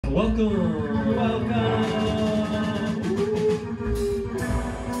Welcome! Welcome!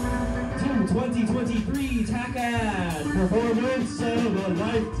 To 2023 Tackajd Performance of a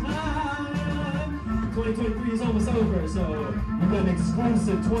Lifetime! 2023 is almost over, so we've got an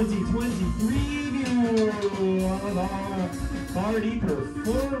exclusive 2023 view of our Barty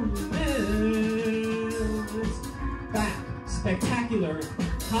performance. Back, spectacular,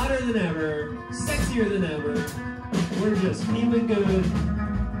 hotter than ever, sexier than ever. We're just feeling good,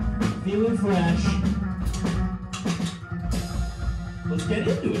 feeling fresh. Let's get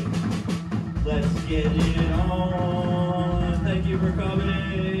into it. Let's get it on. Thank you for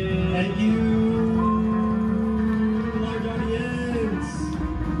coming. Thank you, large audience.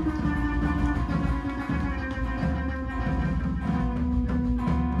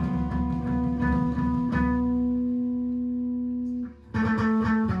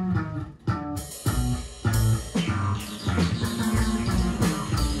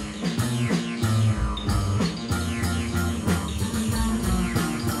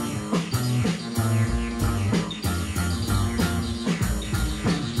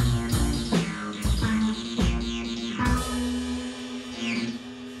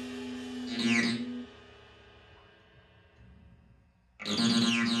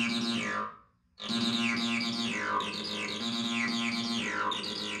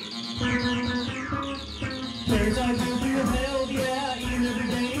 Turns out you feel hell, yeah, even every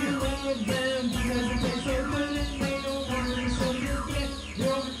day you love them because it tastes so good and they don't want to, so you get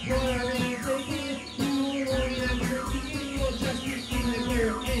your water and take it. You won't even drink it, you'll just be in the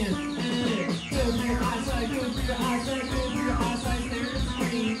clear and good for your eyesight, good for your eyesight, good for your eyesight, stare at the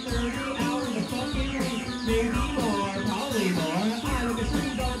screen 30 hours a fucking week, maybe more, probably more. I look at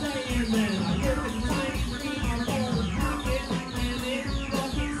screens all day and then I look at the tiny screen on my pocket and it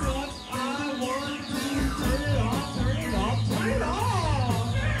fucking sucks. I want to turn it off, turn it off, turn it off!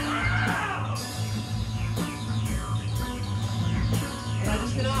 But I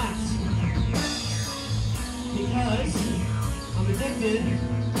just cannot. Because I'm addicted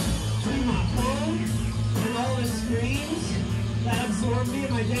to my phone and all the screens that absorb me in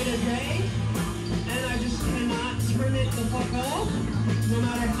my day-to-day. And I just cannot turn it the fuck off, no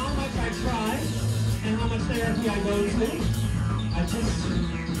matter how much I try and how much therapy I go to. I just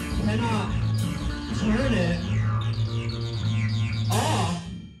cannot turn it off.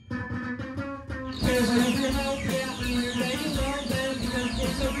 Cares like your health, yeah, in your day you love them because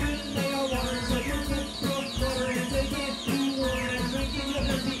they're so good and they all water, so you're good from water and take it. You want to drink it, you'll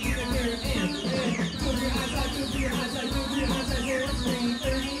just be in the care and good for your eyesight, good for your eyesight, good for your eyesight, here on screen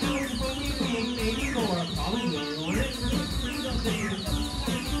 30 hours a fucking week, maybe more, probably more. On it, screens up there, in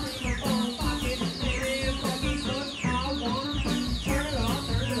my phone pocket, and it fucking sucks. I want to turn it off,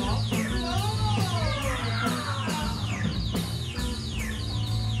 turn it off, turn it off.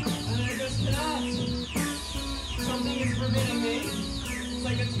 And I just cannot. Something is forbidding me. It's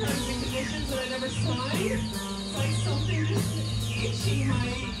like a terms and conditions that I never signed. It's like something just itching my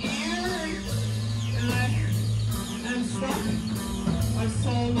ear. And I am stuck. I've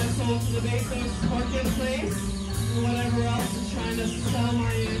sold my soul to the Bezos marketplace. And whatever else is trying to sell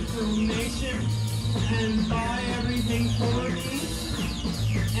my information and buy everything for me.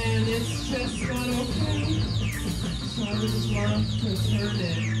 And it's just not okay. So I would just love to turn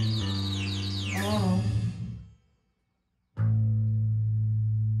it off.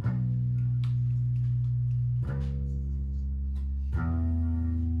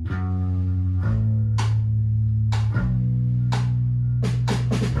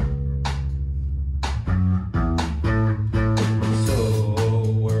 So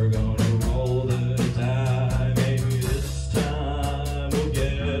we're gonna roll the die. Maybe this time we'll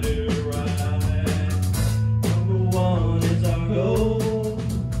get it right. Number one is our goal.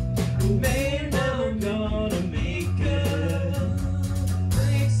 We may never gonna make it.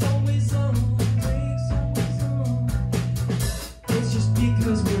 Breaks always on, breaks always on. It's just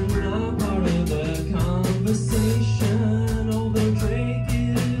because we're not part of the conversation. Although Drake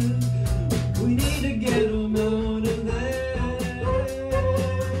is, we need to get him out of there.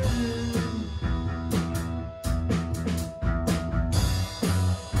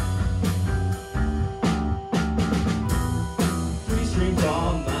 Three strings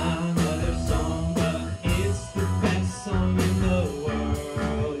on my other song, but it's the best song in the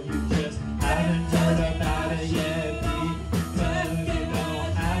world. You just haven't heard about it yet because you know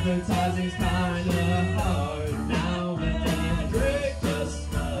advertising's kinda hard now. But then Drake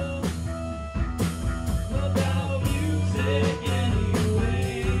just love about music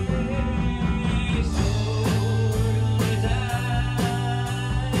anyway. So we're gonna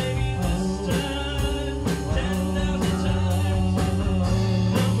die maybe this time 10,000 times.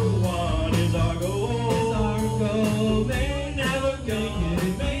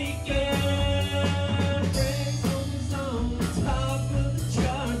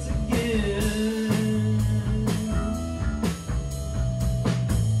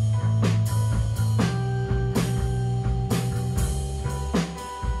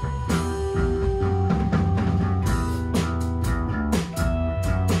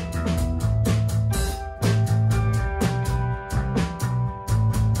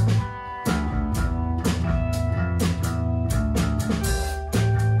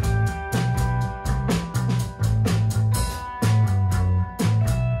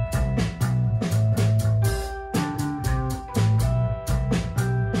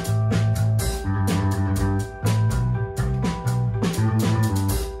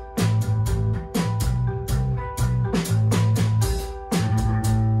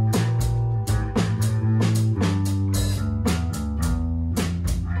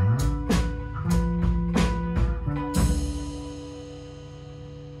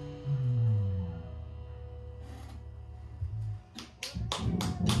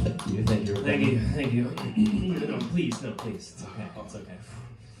 Thank you, thank you. No, please, no, please. It's okay, it's okay.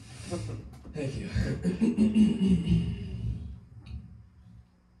 Thank you.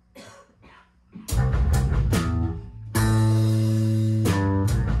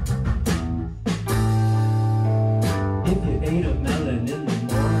 If you ate a melon in the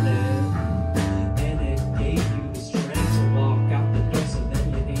morning and it gave you the strength to walk out the door, so then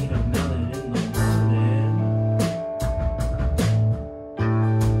you ate a melon in the morning.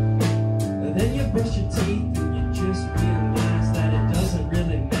 And then you brush your teeth and you just realize that it doesn't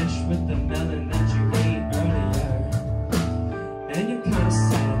really mesh with the melon that you ate earlier. And you're kind of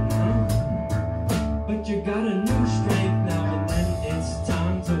sad now, but you got a new strength now, and then it's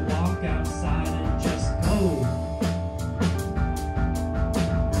time to walk outside and just go.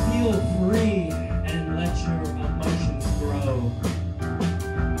 Feel free and let your emotions grow.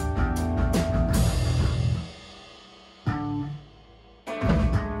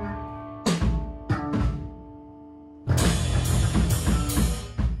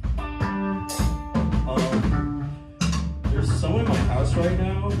 There's someone in my house right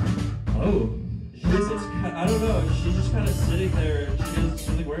now. Oh, I don't know. She's just kind of sitting there. She's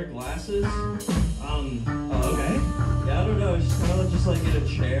like wearing glasses. okay. Yeah, I don't know. She's kind of just like in a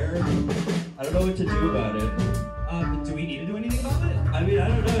chair. I don't know what to do about it. Do we need to do anything about it? I mean, I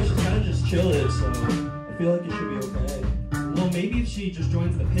don't know. She's kind of just chilling, so I feel like it should be okay. Well, maybe if she just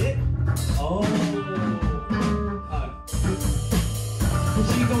joins the pit. Oh.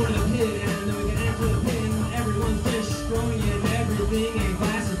 She go to the pit and then we can enter the pit and everyone's destroying everything and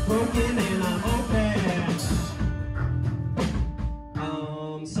glass is broken and I'm okay.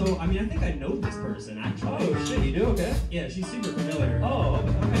 So I mean I think I know this person actually. Oh shit, you do? Okay. Yeah, she's super familiar. Oh, okay,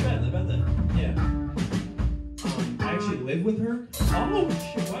 I bet then. Yeah. I actually live with her. Oh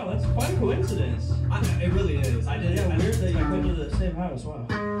shit, wow, that's quite a coincidence. It really is. Yeah, weird that you went to the same house, wow.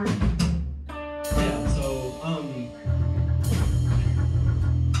 Yeah, so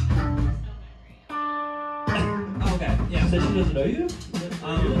okay, yeah. So she doesn't know you?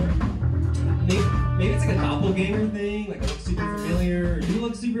 Maybe it's like a doppelganger thing, like I look super familiar, or you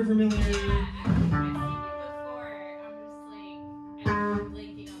look super familiar. I've seen you before. I'm just like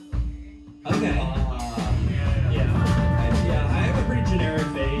blinking on Twitter. Okay. Yeah, I have a pretty generic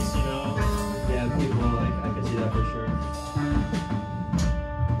face, you know. Yeah, people, like, I can see that for sure.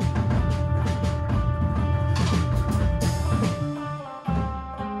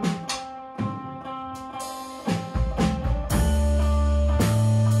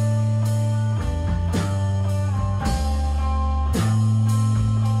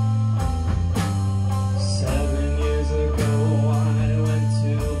 7 years ago, I went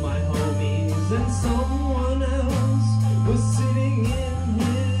to my homies and someone else was sitting in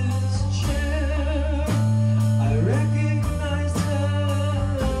his chair. I recognized her,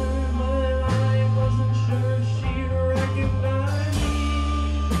 but I wasn't sure she recognized me.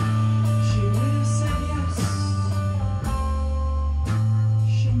 She might have said yes,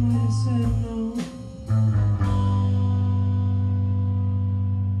 she might have said no.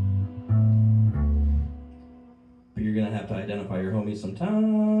 But you're gonna have to identify your homie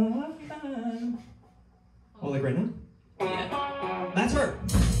sometime. Oh, like right now? Yeah. That's her.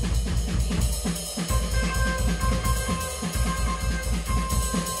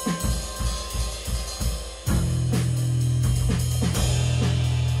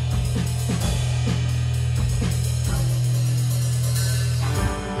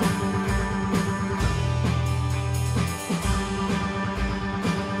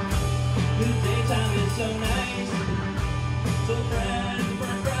 The daytime is so nice, so bright,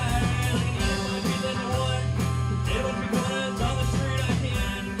 like an airline trees at the water. Day one, 3 corners on the street, I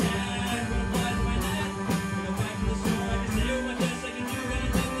can't catch what flies in my net. We go back to the store, I can say with my chest, I can do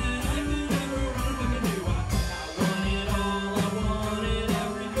anything that I could ever want to do. I want it all, I wanted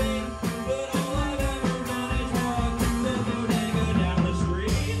everything, but all I've ever done is walk the bodega down the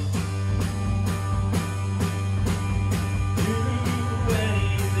street. Do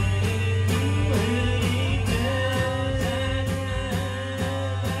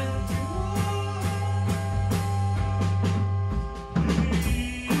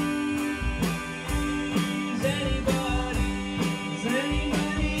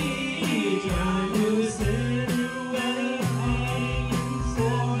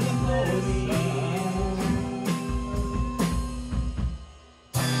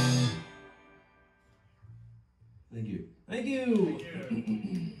Thank you. Thank you.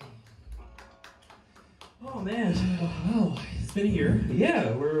 Oh man. Wow, it's been a year.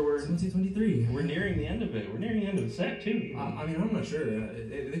 Yeah, we're 2023. nearing the end of it. We're nearing the end of set too. I mean, I'm not sure.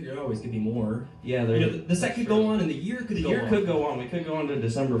 There always could be more. Yeah, You know, the set could go on, and the year could the go year on. could go on. We could go on to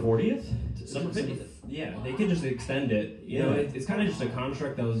December 40th, December 50th. Yeah, they could just extend it. You know, it's kind of just a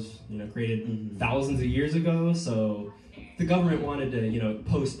construct that was, you know, created thousands of years ago. So the government wanted to, you know,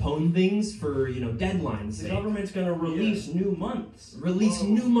 postpone things for, you know, deadlines. The government's gonna release new months.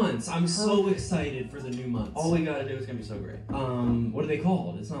 New months. I'm so excited for the new months. All we gotta do is gonna be so great. What are they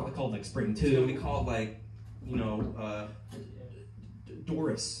called? It's not called like Spring It's gonna be 2. called like, you know,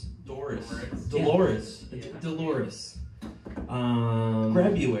 Dolores. Dolores.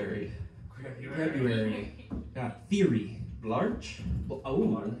 Grabuary. February. Theory. Larch?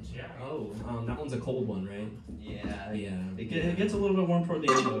 Oh. That one's a cold one, right? Yeah. Yeah. It gets a little bit warm toward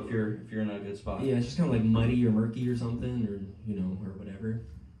the end though if you're in a good spot. Yeah, it's just kind of like muddy or murky or something, or, you know, or whatever.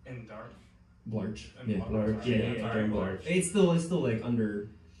 And dark. Blarch. And Yeah. Blarch. Yeah. During Larch. It's still like under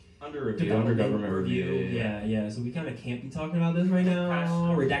Review, under government review. Yeah. So we kind of can't be talking about this right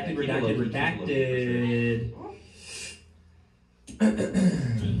now. Redacted.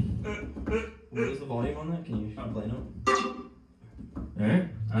 What is the volume on that? Can you play note? All right.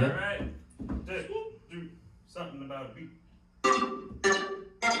 All right. Just do something about a beat.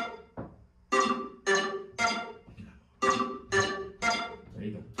 There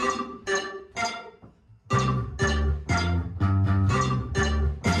you go.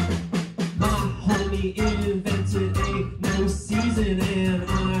 My homie invented a no season, and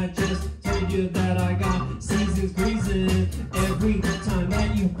I just told you that I got seasons greasing. Every time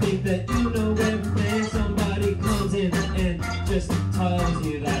that you think that you know everything, somebody comes in and just tells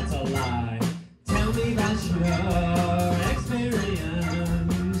you that's a lie. Tell me about your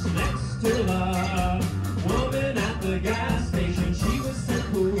experience next to the woman at the gas station. She was so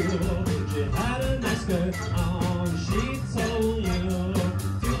cool, she had a nice skirt on. She told you,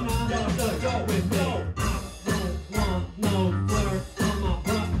 do not go with me. I don't want no flirt on my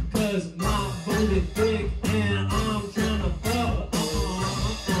butt, 'cause my booty big and I'm tryna fuck.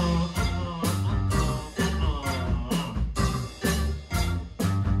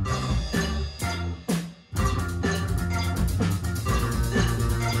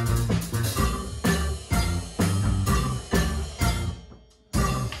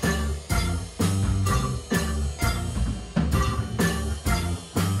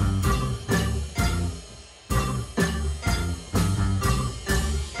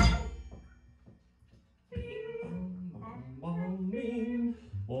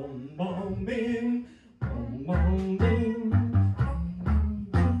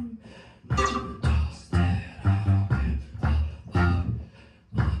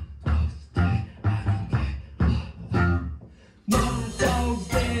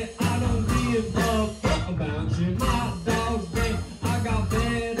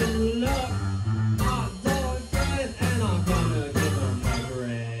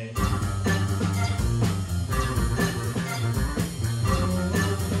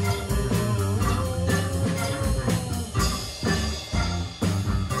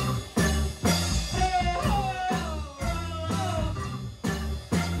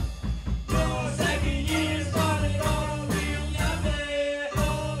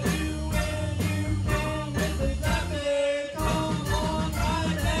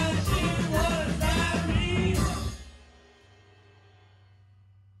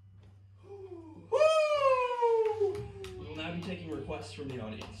 From the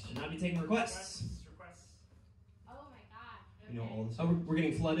audience. Should not be taking requests. Oh my god. You know all this. Oh, we're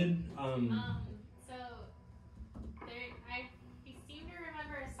getting flooded. So there, I seem to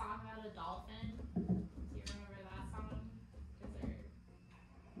remember a song about a dolphin. Do you remember that song?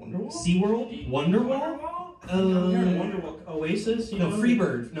 Wonderwall? SeaWorld? Wonderwall? Wonderwall. Oasis? You No, know?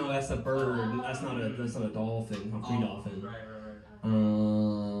 Freebird. No, that's a bird. That's not a dolphin. A free dolphin. Right.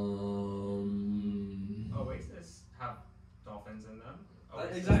 Oasis have dolphins in them.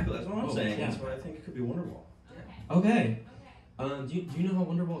 Exactly, that's what I'm Oh, saying. yeah. That's why I think it could be Wonderwall. Okay. Do you know how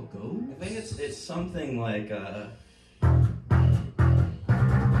Wonderwall goes? I think it's something like Yeah.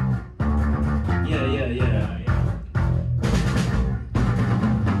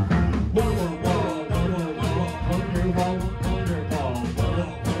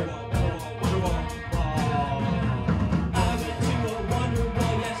 I went to a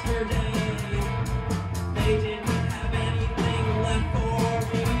Wonderwall yesterday. They didn't have anything left for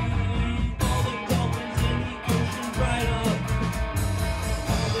me. All the dolphins in the ocean dried up.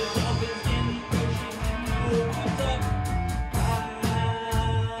 All the dolphins in the ocean didn't know what's up.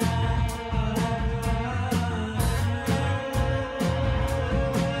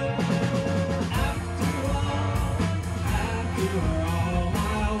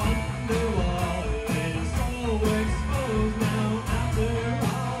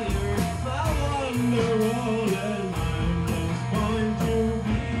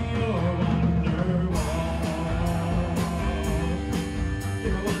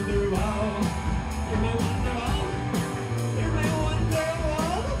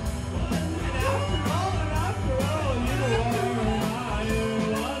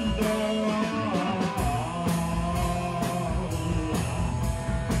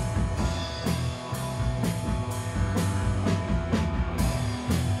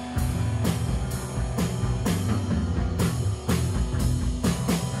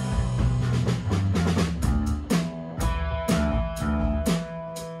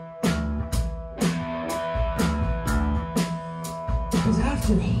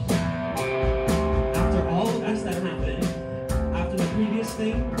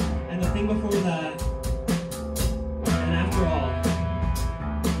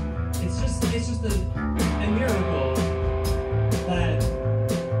 it's just a miracle that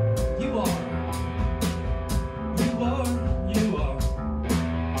you are. You are. You are.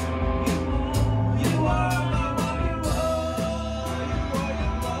 You are my one. You are. You are.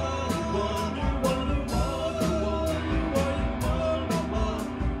 You are. Wonderwall. You are.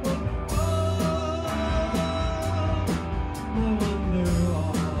 My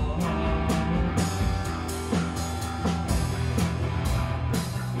Wonderwall.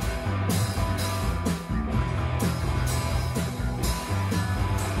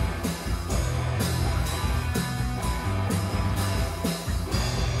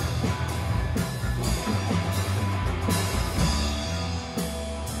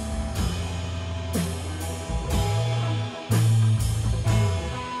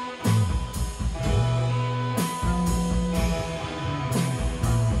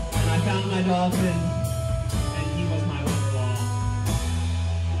 And I found my dolphin, and he was my Wonderwall.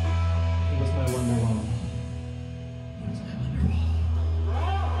 He was my Wonderwall. He was my Wonderwall.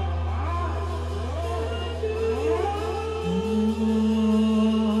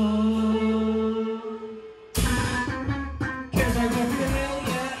 Cares are good for the hell,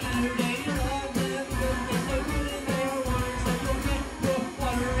 yeah, and your day you love them. Good things so good in there, water stuff you'll get. Go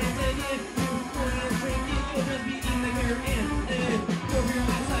water and take it. You pour it and drink it, you'll just be eating the care and good for your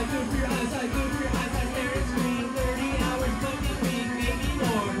eyesight, good for your eyesight, good for your eyesight. Stare at screen 30 hours, fucking week, maybe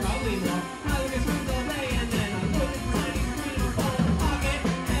more, probably more. I look at screens all day and then I put the tiny screen in the phone pocket,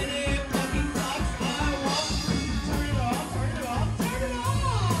 and it fucking sucks. I won't turn it off, turn it off, turn it off.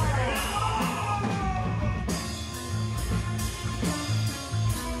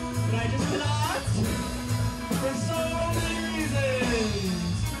 But I just cannot, for so many reasons,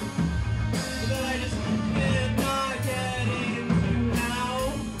 that I just cannot get into now,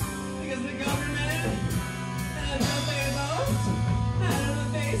 because the government and the Facebook and the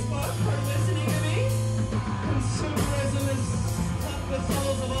Facebook are listening to me. Consumerism has sucked the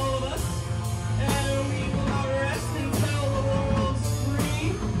souls of all of us, and we will not rest until the world's free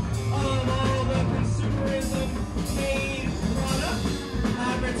of all the consumerism-made products,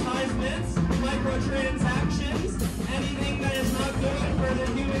 advertisements, microtransactions, anything that is not good for the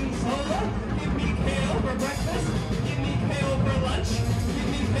human soul. Give me kale for breakfast,